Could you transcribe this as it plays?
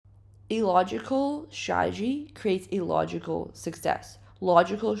Illogical strategy creates illogical success.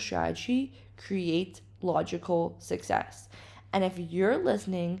 Logical strategy creates logical success. And if you're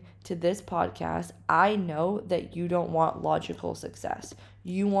listening to this podcast, I know that you don't want logical success.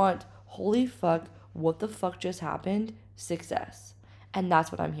 You want, holy fuck, what the fuck just happened? Success. And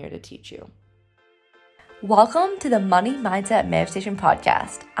that's what I'm here to teach you. Welcome to the Money Mindset Manifestation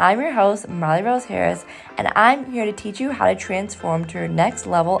Podcast. I'm your host, Marley Rose Harris, and I'm here to teach you how to transform to your next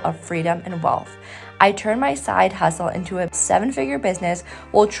level of freedom and wealth. I turned my side hustle into a 7-figure business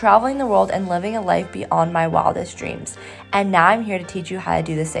while traveling the world and living a life beyond my wildest dreams. And now I'm here to teach you how to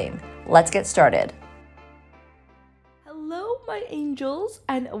do the same. Let's get started. Hello, my angels,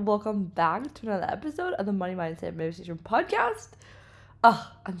 and welcome back to another episode of the Money Mindset Manifestation Podcast.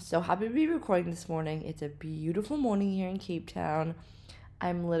 I'm so happy to be recording this morning. It's a beautiful morning here in Cape Town.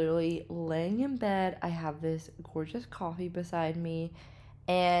 I'm literally laying in bed. I have this gorgeous coffee beside me,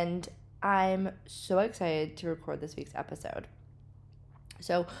 and I'm so excited to record this week's episode.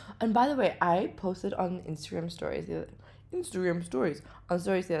 And by the way, I posted on Instagram stories the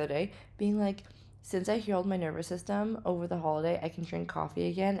other day, being like, since I healed my nervous system over the holiday, I can drink coffee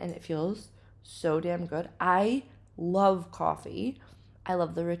again, and it feels so damn good. I love coffee. I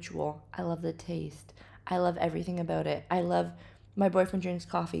love the ritual. I love the taste. I love everything about it. My boyfriend drinks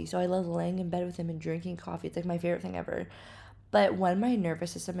coffee, so I love laying in bed with him and drinking coffee. It's like my favorite thing ever. But when my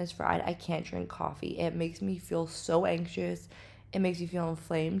nervous system is fried, I can't drink coffee. It makes me feel so anxious. It makes me feel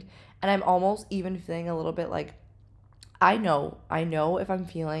inflamed. And I'm almost even feeling a little bit like, I know if I'm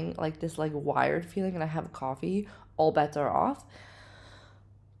feeling like this like wired feeling and I have coffee, all bets are off.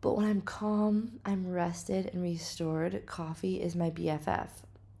 But when I'm calm, I'm rested and restored, coffee is my BFF.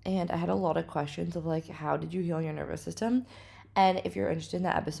 And I had a lot of questions of like, how did you heal your nervous system? And if you're interested in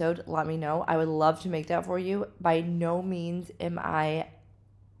that episode, let me know. I would love to make that for you. By no means am I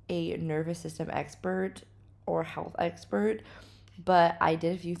a nervous system expert or health expert, but I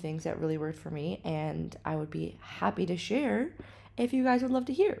did a few things that really worked for me, and I would be happy to share if you guys would love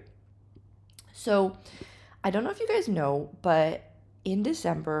to hear. So I don't know if you guys know, but in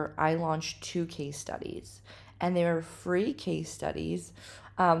December, I launched 2 case studies, and they were free case studies.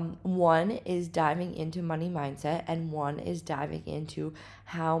 One is diving into money mindset, and one is diving into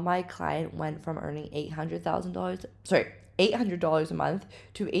how my client went from earning $800 a month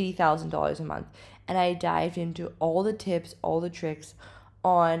to $80,000 a month. And I dived into all the tips, all the tricks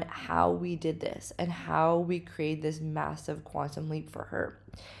on how we did this and how we created this massive quantum leap for her.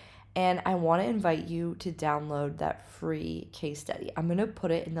 And I want to invite you to download that free case study. I'm going to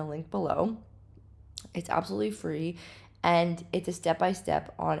put it in the link below. It's absolutely free, and it's a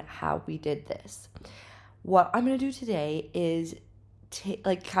step-by-step on how we did this. What I'm going to do today is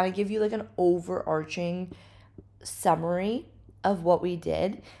kind of give you like an overarching summary of what we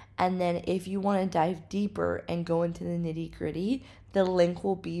did. And then if you want to dive deeper and go into the nitty-gritty, the link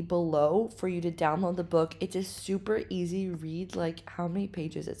will be below for you to download the book. It's a super easy read. Like, how many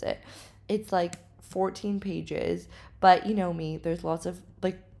pages is it? It's like 14 pages. But you know me, there's lots of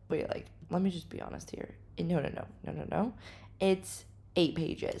let me just be honest here. No. It's 8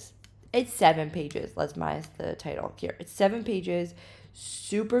 pages. It's 7 pages. Let's minus the title here. It's 7 pages.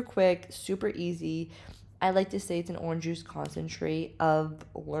 Super quick, super easy. I like to say it's an orange juice concentrate of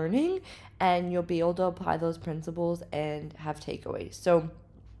learning, and you'll be able to apply those principles and have takeaways. So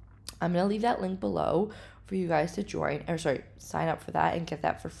I'm going to leave that link below for you guys to sign up for that and get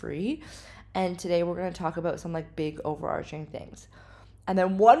that for free. And today we're going to talk about some like big overarching things. And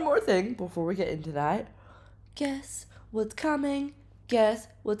then one more thing before we get into that. Guess what's coming? The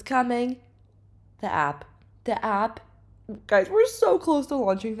app. Guys, we're so close to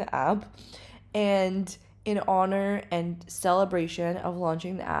launching the app. And in honor and celebration of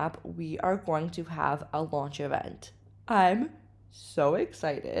launching the app, we are going to have a launch event. I'm so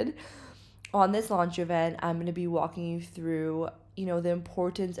excited. On this launch event, I'm going to be walking you through, the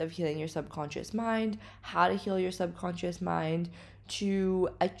importance of healing your subconscious mind, how to heal your subconscious mind to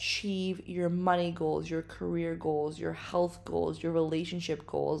achieve your money goals, your career goals, your health goals, your relationship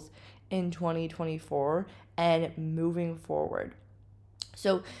goals in 2024 and moving forward.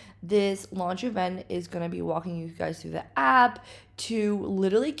 So this launch event is going to be walking you guys through the app to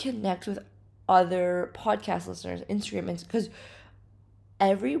literally connect with other podcast listeners, Instagram, because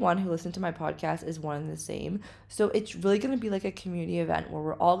everyone who listens to my podcast is one and the same. So it's really going to be like a community event where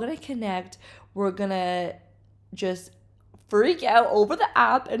we're all going to connect. We're going to just freak out over the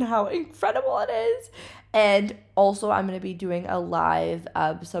app and how incredible it is. And also I'm going to be doing a live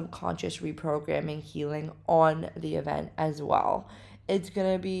subconscious reprogramming healing on the event as well. It's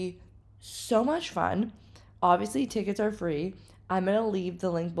going to be so much fun. Obviously, tickets are free. I'm going to leave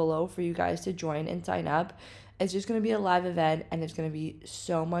the link below for you guys to join and sign up. It's just going to be a live event, and it's going to be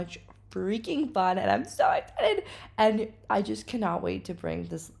so much freaking fun, and I'm so excited. And I just cannot wait to bring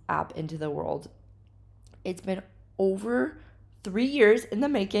this app into the world. It's been over 3 years in the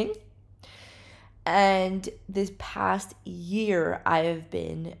making. And this past year, I have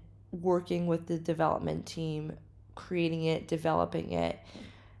been working with the development team, creating it, developing it,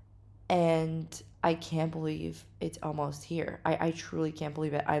 and I can't believe it's almost here. I truly can't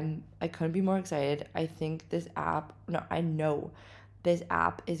believe it. I couldn't be more excited. I think I know this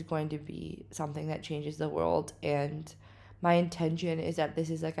app is going to be something that changes the world, and my intention is that this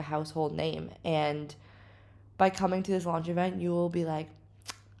is like a household name, and by coming to this launch event, you will be like,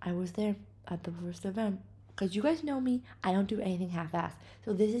 I was there at the first event. Because you guys know me, I don't do anything half-assed.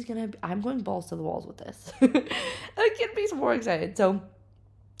 So this is I'm going balls to the walls with this. I can't be more excited. So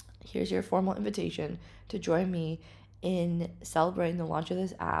here's your formal invitation to join me in celebrating the launch of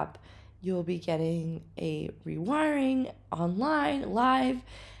this app. You'll be getting a rewiring online, live,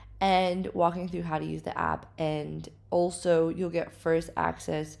 and walking through how to use the app. And also you'll get first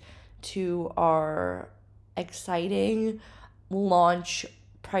access to our exciting launch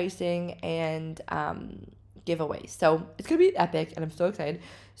pricing and giveaways. So it's gonna be epic, and I'm so excited.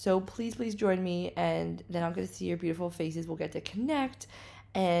 So please join me, and then I'm gonna see your beautiful faces. We'll get to connect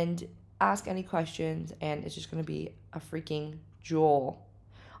and ask any questions, and it's just gonna be a freaking jewel.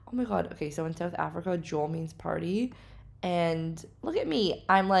 Oh my god. Okay, so in South Africa, jewel means party, and look at me,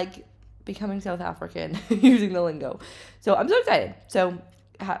 I'm like becoming South African using the lingo. So I'm so excited. So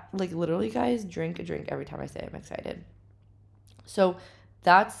like literally, guys, drink a drink every time I say I'm excited. So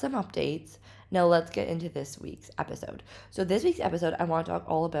that's some updates. Now let's get into this week's episode. So this week's episode, I want to talk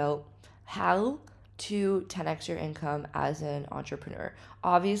all about how to 10x your income as an entrepreneur.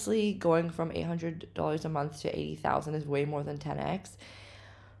 Obviously, going from $800 a month to $80,000 is way more than 10x.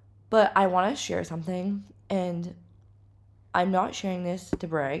 But I want to share something, and I'm not sharing this to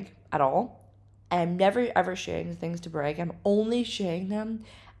brag at all. I'm never ever sharing things to brag. I'm only sharing them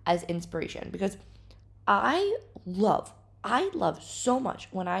as inspiration, because I love so much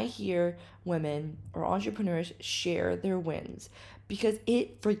when I hear women or entrepreneurs share their wins, because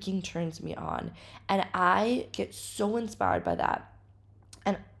it freaking turns me on, and I get so inspired by that.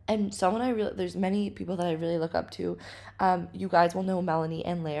 And someone there's many people that I really look up to. You guys will know Melanie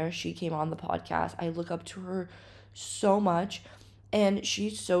and Lair. She came on the podcast. I look up to her so much, and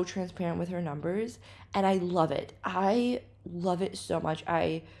she's so transparent with her numbers, and I love it. I love it so much.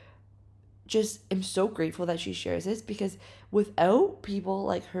 I just am so grateful that she shares this, because without people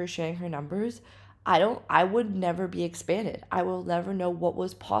like her sharing her numbers, I would never be expanded. I will never know what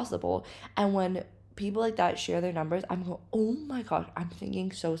was possible. And when people like that share their numbers, I'm going, oh my gosh, I'm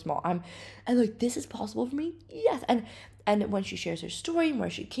thinking so small. And like, this is possible for me. Yes. And when she shares her story and where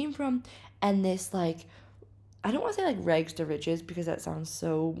she came from, and this, like, I don't want to say like rags to riches, because that sounds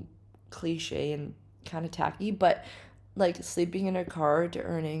so cliche and kind of tacky, but like sleeping in her car to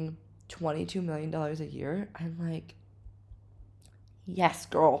earning $22 million a year, I'm like, yes,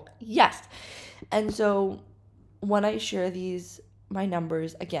 girl, yes. And so when I share my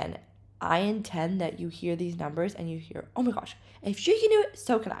numbers, again, I intend that you hear these numbers and you hear, oh my gosh, if she can do it,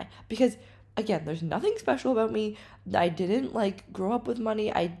 so can I. Because again, there's nothing special about me. I didn't like grow up with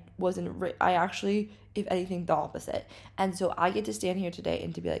money. I actually, if anything, the opposite. And so I get to stand here today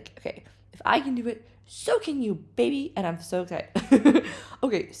and to be like, okay, if I can do it, so can you, baby. And I'm so excited.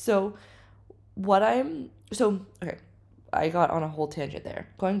 Okay, so okay, I got on a whole tangent there.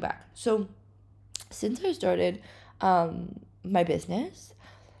 Going back. So since I started my business,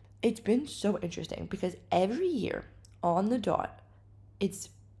 it's been so interesting, because every year on the dot, it's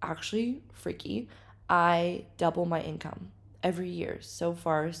actually freaky, I double my income every year so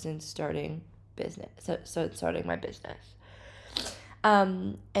far since starting starting my business.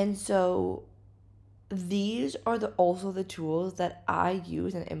 And so these are also the tools that I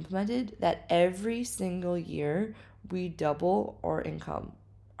use and implemented, that every single year we double our income.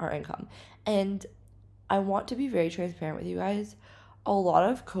 And I want to be very transparent with you guys. A lot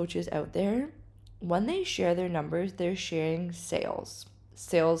of coaches out there, when they share their numbers, they're sharing sales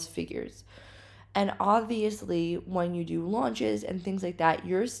figures. And obviously, when you do launches and things like that,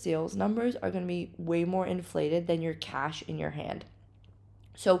 your sales numbers are going to be way more inflated than your cash in your hand.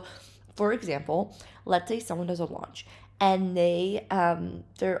 So, for example, let's say someone does a launch and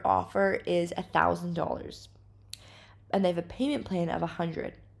their offer is $1,000, and they have a payment plan of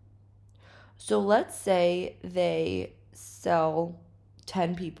 $100. So let's say they sell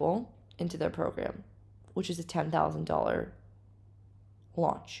 10 people into their program, which is a $10,000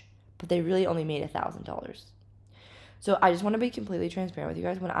 launch, but they really only made $1,000. So I just want to be completely transparent with you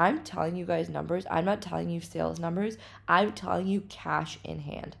guys. When I'm telling you guys numbers, I'm not telling you sales numbers. I'm telling you cash in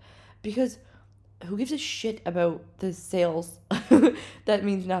hand. Because who gives a shit about the sales? That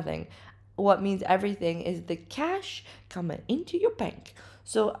means nothing. What means everything is the cash coming into your bank.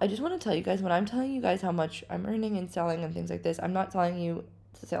 So I just want to tell you guys, when I'm telling you guys how much I'm earning and selling and things like this, I'm not telling you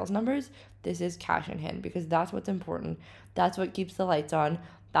the sales numbers. This is cash in hand, because that's what's important. That's what keeps the lights on.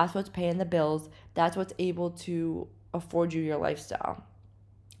 That's what's paying the bills. That's what's able to afford you your lifestyle.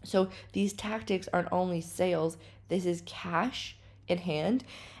 So these tactics aren't only sales, this is cash in hand.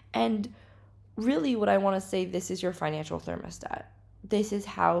 And really, what I want to say, this is your financial thermostat. This is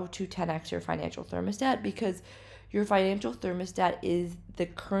how to 10x your financial thermostat, because your financial thermostat is the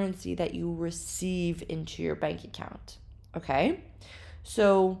currency that you receive into your bank account. Okay?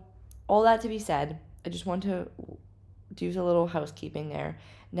 So, all that to be said, I just want to do a little housekeeping there.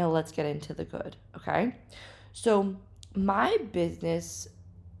 Now, let's get into the good. Okay? So, my business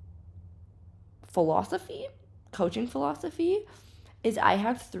philosophy, coaching philosophy, is I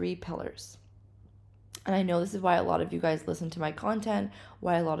have 3 pillars. And I know this is why a lot of you guys listen to my content,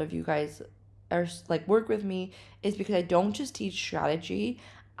 why a lot of you guys are like work with me, is because I don't just teach strategy.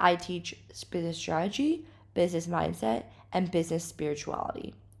 I teach business strategy, business mindset, and business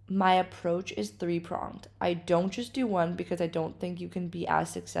spirituality. My approach is 3-pronged. I don't just do one, because I don't think you can be as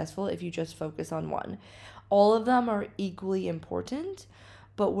successful if you just focus on one. All of them are equally important,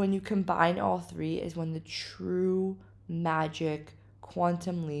 but when you combine all 3 is when the true magic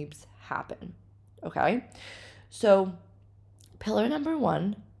quantum leaps happen. Okay? So, pillar number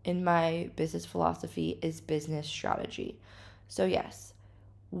 1 in my business philosophy is business strategy. So, yes,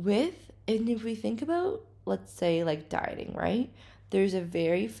 and if we think about, let's say, like dieting, right? There's a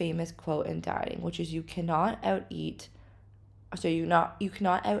very famous quote in dieting, which is you cannot out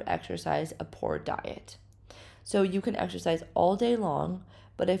exercise a poor diet. So you can exercise all day long,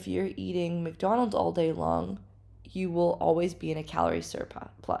 but if you're eating McDonald's all day long, you will always be in a calorie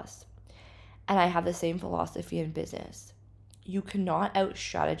surplus. And I have the same philosophy in business. You cannot out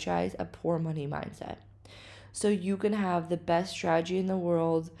strategize a poor money mindset. So you can have the best strategy in the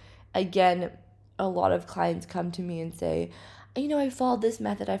world. Again, a lot of clients come to me and say, I followed this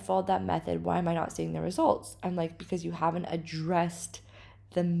method, I followed that method. Why am I not seeing the results? I'm like, because you haven't addressed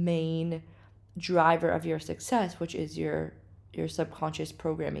the main driver of your success, which is your subconscious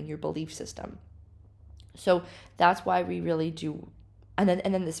programming, your belief system. So that's why we really do. And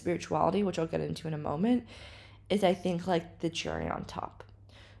then the spirituality, which I'll get into in a moment, is I think like the cherry on top.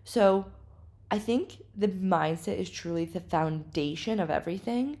 So I think the mindset is truly the foundation of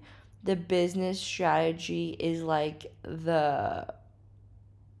everything. The business strategy is like let's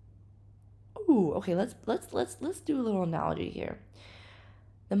do a little analogy here.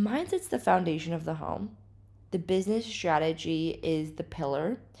 The mindset's the foundation of the home. The business strategy is the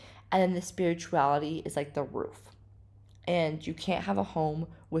pillar, and then the spirituality is like the roof. And you can't have a home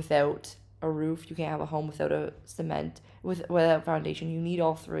without a roof. You can't have a home without a without foundation. You need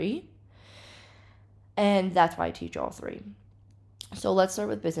all 3. And that's why I teach all 3. So let's start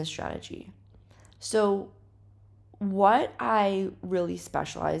with business strategy. So what I really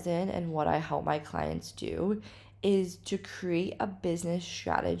specialize in and what I help my clients do is to create a business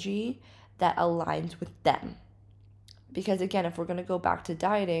strategy that aligns with them. Because again, if we're going to go back to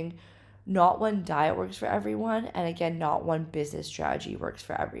dieting, not one diet works for everyone, and again, not one business strategy works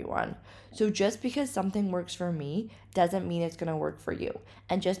for everyone. So just because something works for me doesn't mean it's going to work for you.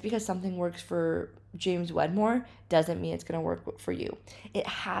 And just because something works for James Wedmore doesn't mean it's going to work for you. It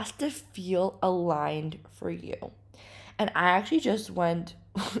has to feel aligned for you. And I actually just went,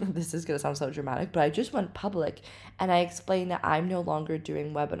 this is going to sound so dramatic, but I just went public and I explained that I'm no longer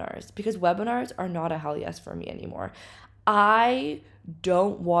doing webinars, because webinars are not a hell yes for me anymore. I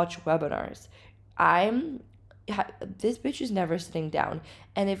don't watch webinars. This bitch is never sitting down.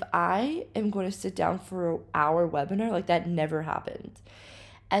 And if I am going to sit down for an hour webinar, like that never happened.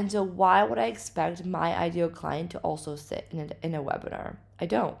 And so why would I expect my ideal client to also sit in a webinar? I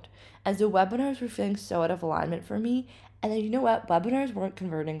don't. And so webinars were feeling so out of alignment for me. And then you know what? Webinars weren't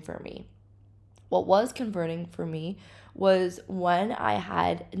converting for me. What was converting for me was when I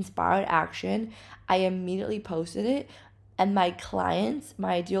had inspired action, I immediately posted it. And my clients,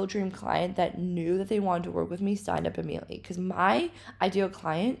 my ideal dream client that knew that they wanted to work with me, signed up immediately. Because my ideal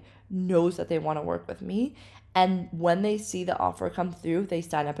client knows that they want to work with me. And when they see the offer come through, they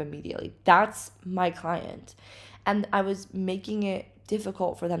sign up immediately. That's my client. And I was making it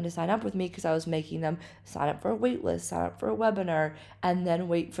difficult for them to sign up with me because I was making them sign up for a wait list, sign up for a webinar, and then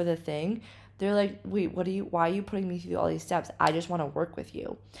wait for the thing. they're like, wait, why are you putting me through all these steps? I just want to work with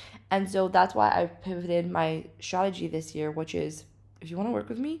you. And so that's why I've pivoted my strategy this year, which is, if you want to work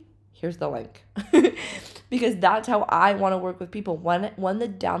with me, here's the link. Because that's how I want to work with people. When the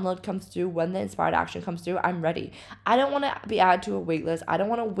download comes through, when the inspired action comes through, I'm ready. I don't want to be added to a wait list. I don't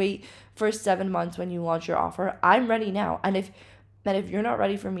want to wait for 7 months when you launch your offer. I'm ready now. And if you're not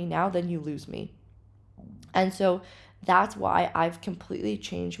ready for me now, then you lose me. And so that's why I've completely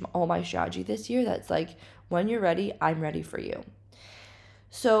changed all my strategy this year. That's like, when you're ready, I'm ready for you.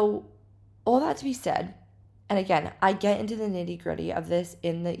 So all that to be said, and again, I get into the nitty-gritty of this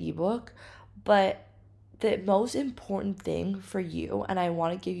in the ebook, but the most important thing for you, and I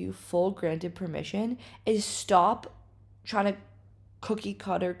want to give you full granted permission, is stop trying to cookie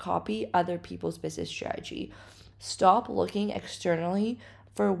cutter copy other people's business strategy. Stop looking externally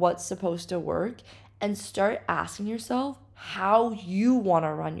for what's supposed to work and start asking yourself how you want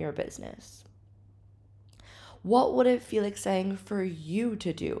to run your business. What would it feel exciting for you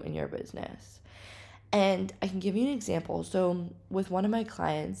to do in your business? And I can give you an example. So with one of my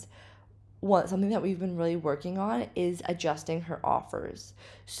clients, something that we've been really working on is adjusting her offers.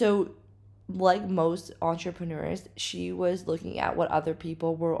 So like most entrepreneurs, she was looking at what other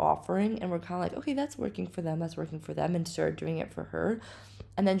people were offering and we're kind of like, okay, that's working for them, and started doing it for her.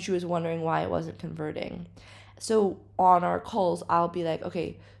 And then she was wondering why it wasn't converting. So on our calls, I'll be like,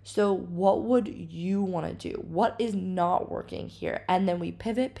 okay, so what would you want to do? What is not working here? And then we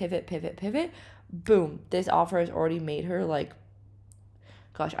pivot. Boom, this offer has already made her like,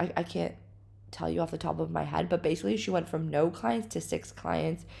 gosh, I can't tell you off the top of my head, but basically she went from no clients to 6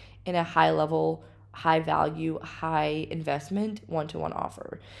 clients in a high level, high value, high investment one-to-one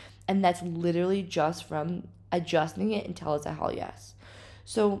offer. And that's literally just from adjusting it until it's a hell yes.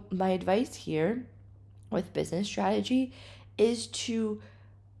 So my advice here with business strategy is to,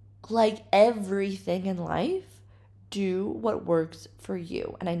 like everything in life, do what works for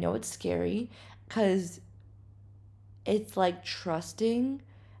you. And I know it's scary because it's like trusting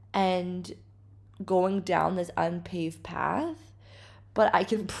and going down this unpaved path, but I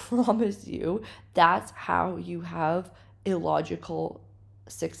can promise you that's how you have illogical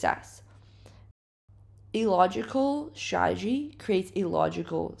success. Illogical strategy creates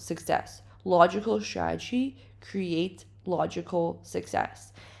illogical success. Logical strategy creates logical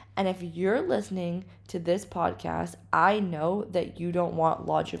success. And if you're listening to this podcast, I know that you don't want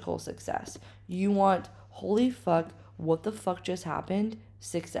logical success. You want, holy fuck, what the fuck just happened?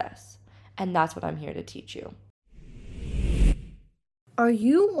 Success. And that's what I'm here to teach you. Are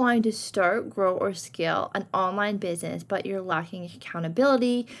you wanting to start, grow, or scale an online business, but you're lacking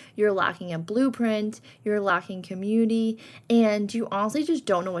accountability, you're lacking a blueprint, you're lacking community, and you honestly just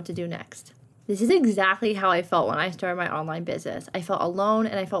don't know what to do next? This is exactly how I felt when I started my online business. I felt alone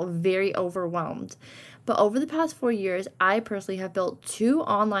and I felt very overwhelmed. But over the past 4 years, I personally have built 2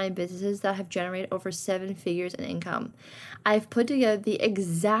 online businesses that have generated over 7 figures in income. I've put together the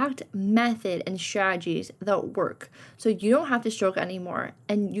exact method and strategies that work, so you don't have to struggle anymore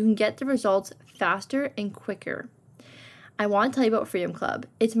and you can get the results faster and quicker. I want to tell you about Freedom Club.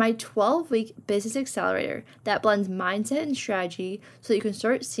 It's my 12-week business accelerator that blends mindset and strategy so you can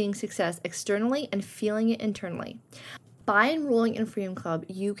start seeing success externally and feeling it internally. By enrolling in Freedom Club,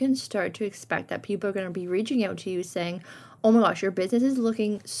 you can start to expect that people are going to be reaching out to you saying, oh my gosh, your business is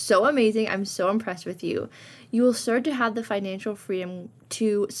looking so amazing. I'm so impressed with you. You will start to have the financial freedom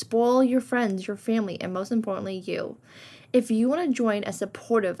to spoil your friends, your family, and most importantly, you. If you want to join a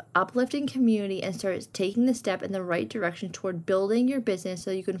supportive, uplifting community and start taking the step in the right direction toward building your business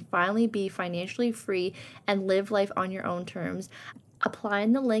so you can finally be financially free and live life on your own terms, apply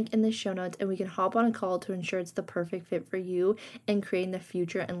in the link in the show notes and we can hop on a call to ensure it's the perfect fit for you and creating the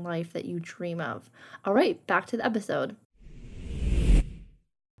future and life that you dream of. All right, back to the episode.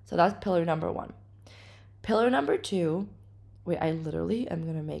 So that's pillar number 1. Pillar number 2, wait, I literally am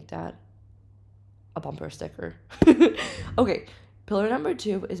going to make that a bumper sticker. Okay, pillar number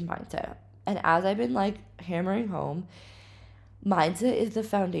 2 is mindset. And as I've been like hammering home, mindset is the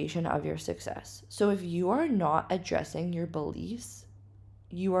foundation of your success. So if you are not addressing your beliefs,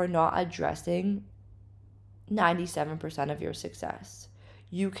 you are not addressing 97% of your success.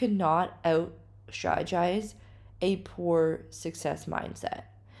 You cannot out strategize a poor success mindset.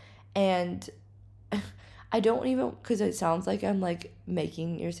 And I don't even, because it sounds like I'm like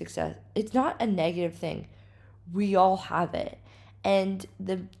making your success, it's not a negative thing. We all have it. And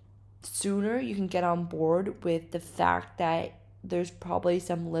the sooner you can get on board with the fact that there's probably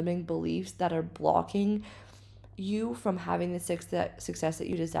some limiting beliefs that are blocking you from having the success that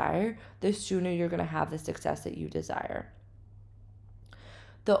you desire, the sooner you're going to have the success that you desire.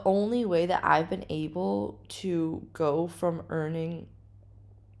 The only way that I've been able to go from earning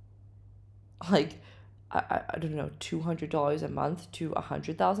like I don't know, $200 a month to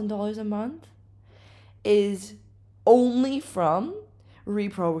 $100,000 a month is only from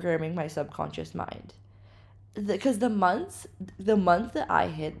reprogramming my subconscious mind. Because the month that I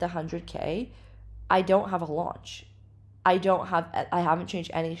hit the 100K, I don't have a launch. I haven't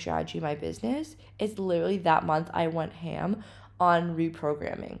changed any strategy in my business. It's literally that month I went ham on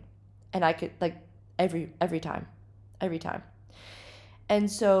reprogramming. And I could like every time. Every time. And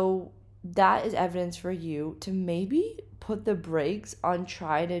so that is evidence for you to maybe put the brakes on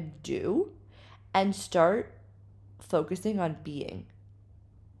trying to do and start focusing on being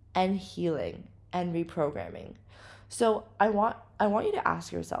and healing and reprogramming. So I want you to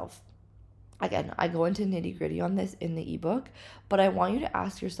ask yourself, again, I go into nitty-gritty on this in the ebook, but I want you to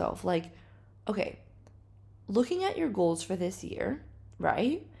ask yourself, like, okay, looking at your goals for this year,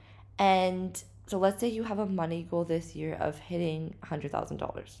 right? And so let's say you have a money goal this year of hitting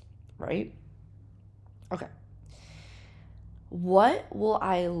 $100,000, right? Okay. What will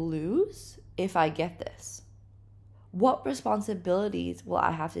I lose if I get this? What responsibilities will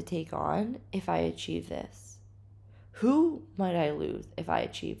I have to take on if I achieve this? Who might I lose if I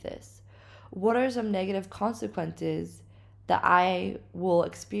achieve this? What are some negative consequences that I will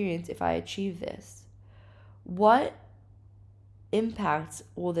experience if I achieve this? What impacts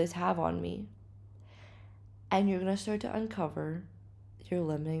will this have on me? And you're going to start to uncover your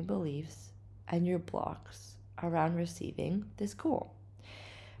limiting beliefs and your blocks around receiving this goal.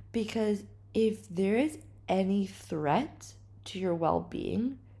 Because if there is any threat to your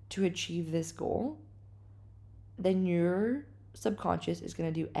well-being to achieve this goal, then your subconscious is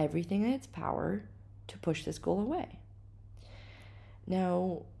going to do everything in its power to push this goal away.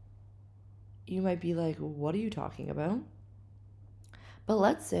 Now, you might be like, what are you talking about? But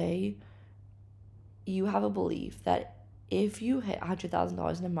let's say you have a belief that if you hit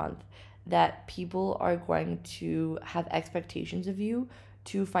 $100,000 in a month, that people are going to have expectations of you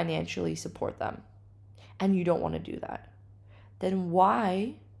to financially support them, and you don't want to do that. Then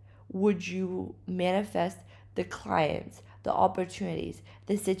why would you manifest the clients, the opportunities,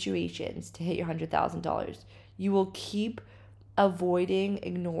 the situations to hit your $100,000? You will keep avoiding,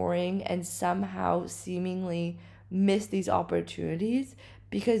 ignoring, and somehow seemingly miss these opportunities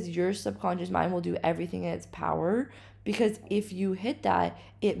because your subconscious mind will do everything in its power. Because if you hit that,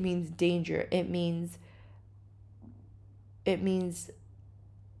 it means danger. It means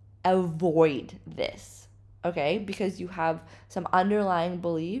avoid this, okay? Because you have some underlying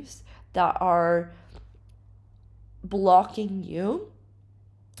beliefs that are blocking you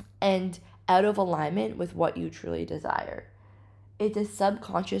and out of alignment with what you truly desire. It's a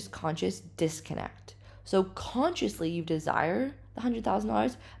subconscious conscious disconnect. So consciously you desire the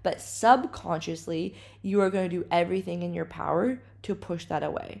 $100,000, but subconsciously you are going to do everything in your power to push that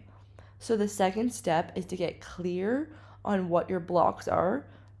away. So the second step is to get clear on what your blocks are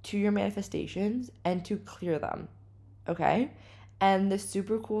to your manifestations and to clear them, okay? And the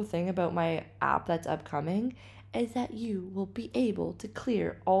super cool thing about my app that's upcoming is that you will be able to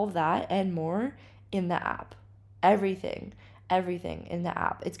clear all that and more in the app. Everything in the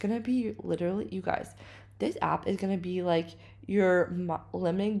app. It's going to be literally, you guys, this app is going to be like your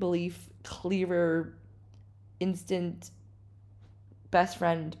limiting belief clearer, instant best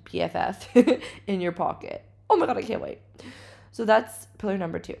friend PFF in your pocket. Oh my God, I can't wait. So that's pillar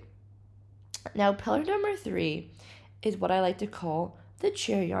number 2. Now, pillar number 3 is what I like to call the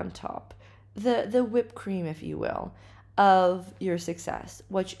cherry on top, the whipped cream, if you will, of your success,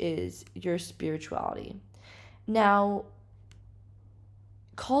 which is your spirituality. Now,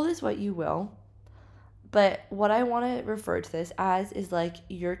 call this what you will, but what I want to refer to this as is like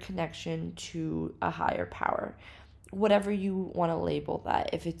your connection to a higher power, whatever you want to label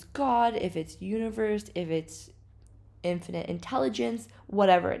that. If it's God, if it's universe, if it's infinite intelligence,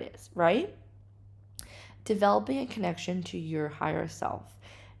 whatever it is, right? Developing a connection to your higher self,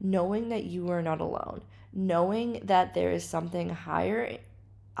 knowing that you are not alone, knowing that there is something higher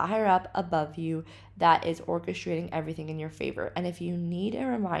up above you that is orchestrating everything in your favor. And if you need a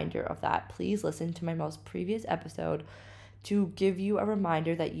reminder of that, please listen to my most previous episode to give you a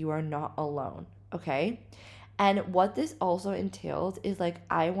reminder that you are not alone, okay? And what this also entails is like,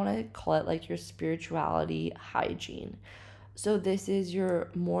 I want to call it like your spirituality hygiene. So this is your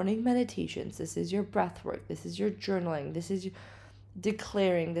morning meditations, this is your breath work, this is your journaling, this is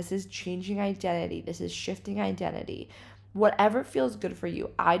declaring, this is changing identity, this is shifting identity. Whatever feels good for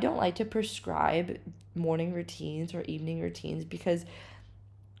you. I don't like to prescribe morning routines or evening routines because,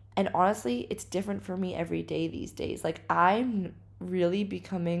 and honestly, it's different for me every day these days. Like, I'm really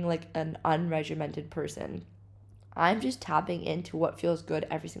becoming like an unregimented person. I'm just tapping into what feels good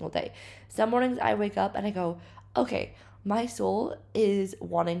every single day. Some mornings I wake up and I go, okay, my soul is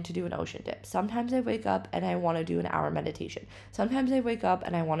wanting to do an ocean dip. Sometimes I wake up and I want to do an hour meditation. Sometimes I wake up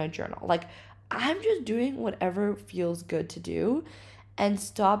and I want to journal. Like, I'm just doing whatever feels good to do, and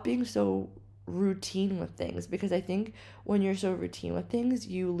stop being so routine with things, because I think when you're so routine with things,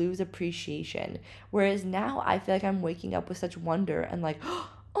 you lose appreciation. Whereas now I feel like I'm waking up with such wonder and like, oh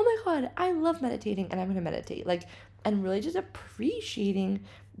my God, I love meditating and I'm going to meditate. Like, and really just appreciating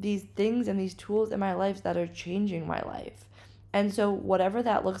these things and these tools in my life that are changing my life. And so, whatever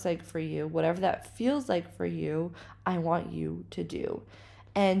that looks like for you, whatever that feels like for you, I want you to do.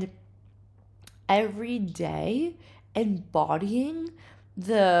 And every day, embodying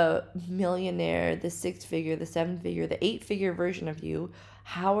the millionaire, the 6-figure, the 7-figure, the 8-figure version of you,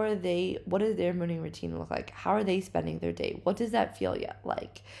 what does their morning routine look like? How are they spending their day? What does that feel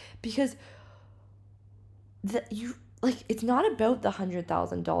like? Because it's not about the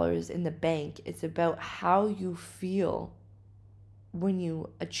 $100,000 in the bank. It's about how you feel when you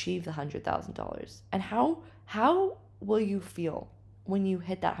achieve the $100,000. And how will you feel when you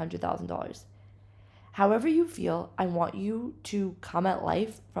hit that $100,000? However you feel, I want you to come at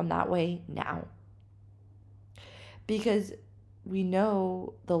life from that way now. Because we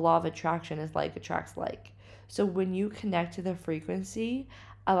know the law of attraction is like attracts like. So when you connect to the frequency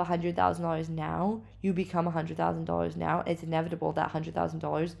of $100,000 now, you become $100,000 now. It's inevitable that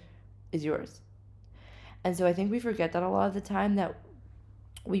 $100,000 is yours. And so I think we forget that a lot of the time, that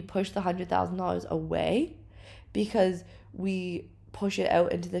we push the $100,000 away because we push it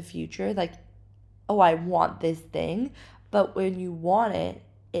out into the future. Like, oh, I want this thing. But when you want it,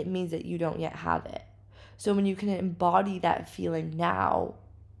 it means that you don't yet have it. So when you can embody that feeling now,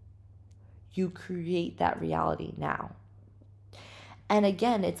 you create that reality now. And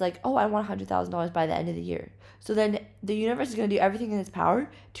again, it's like, oh, I want $100,000 by the end of the year. So then the universe is going to do everything in its power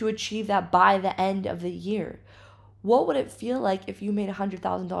to achieve that by the end of the year. What would it feel like if you made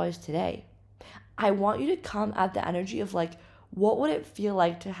 $100,000 today? I want you to come at the energy of like, what would it feel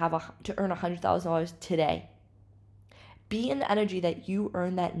like to earn $100,000 today? Be in the energy that you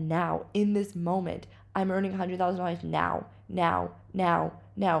earn that now, in this moment. I'm earning $100,000 now,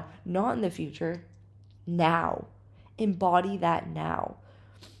 not in the future, now. Embody that now.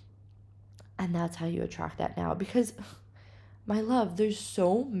 And that's how you attract that now. Because, my love, there's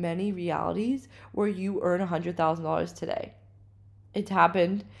so many realities where you earn $100,000 today. It's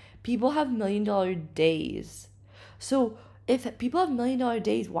happened. People have $1 million days. So if people have $1 million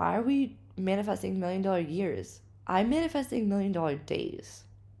days, why are we manifesting $1 million years? I'm manifesting $1 million days.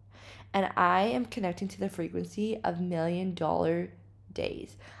 And I am connecting to the frequency of $1 million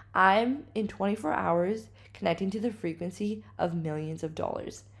days. I'm in 24 hours connecting to the frequency of millions of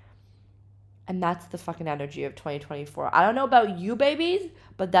dollars. And that's the fucking energy of 2024. I don't know about you babies,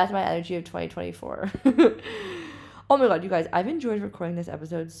 but that's my energy of 2024. Oh my God, you guys, I've enjoyed recording this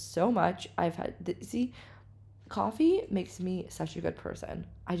episode so much. Coffee makes me such a good person.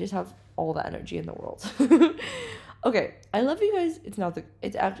 I just have all the energy in the world. Okay, I love you guys.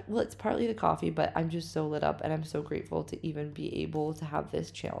 It's partly the coffee, but I'm just so lit up and I'm so grateful to even be able to have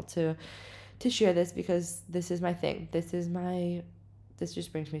this channel to share this, because this is my thing. This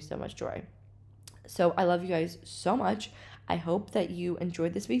just brings me so much joy. So I love you guys so much. I hope that you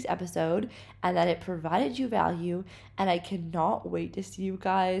enjoyed this week's episode and that it provided you value. And I cannot wait to see you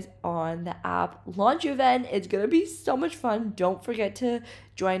guys on the app launch event. It's going to be so much fun. Don't forget to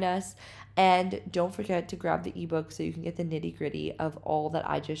join us. And don't forget to grab the ebook so you can get the nitty gritty of all that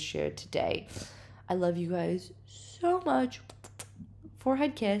I just shared today. I love you guys so much.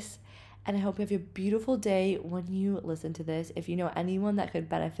 Forehead kiss. And I hope you have a beautiful day when you listen to this. If you know anyone that could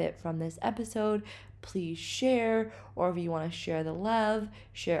benefit from this episode, please share. Or if you want to share the love,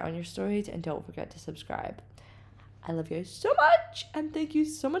 share on your stories. And don't forget to subscribe. I love you guys so much. And thank you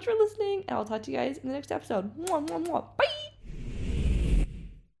so much for listening. And I'll talk to you guys in the next episode. Mwah, mwah, mwah. Bye.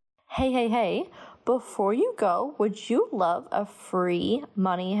 Hey. Before you go, would you love a free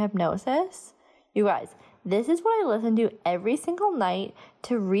money hypnosis? You guys, this is what I listen to every single night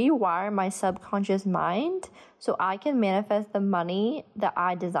to rewire my subconscious mind so I can manifest the money that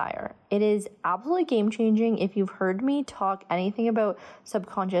I desire. It is absolutely game-changing. If you've heard me talk anything about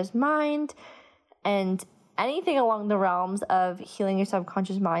subconscious mind and anything along the realms of healing your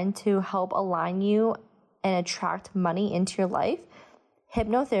subconscious mind to help align you and attract money into your life,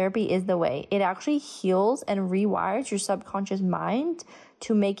 hypnotherapy is the way. It actually heals and rewires your subconscious mind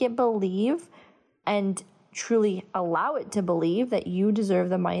to make it believe and truly allow it to believe that you deserve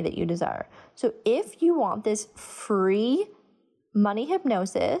the money that you desire. So if you want this free Money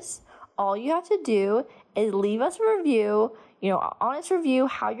Hypnosis. All you have to do is leave us a review, honest review,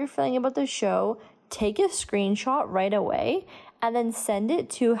 how you're feeling about the show. Take a screenshot right away and then send it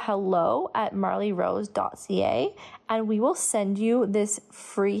to hello@marleyrose.ca, and we will send you this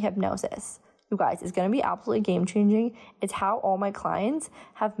free hypnosis. You guys, it's going to be absolutely game-changing. It's how all my clients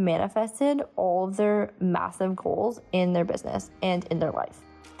have manifested all of their massive goals in their business and in their life.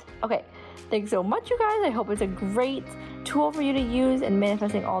 Okay, thanks so much, you guys. I hope it's a great tool for you to use in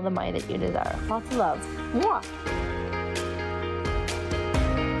manifesting all the money that you desire. Lots of love. Mwah!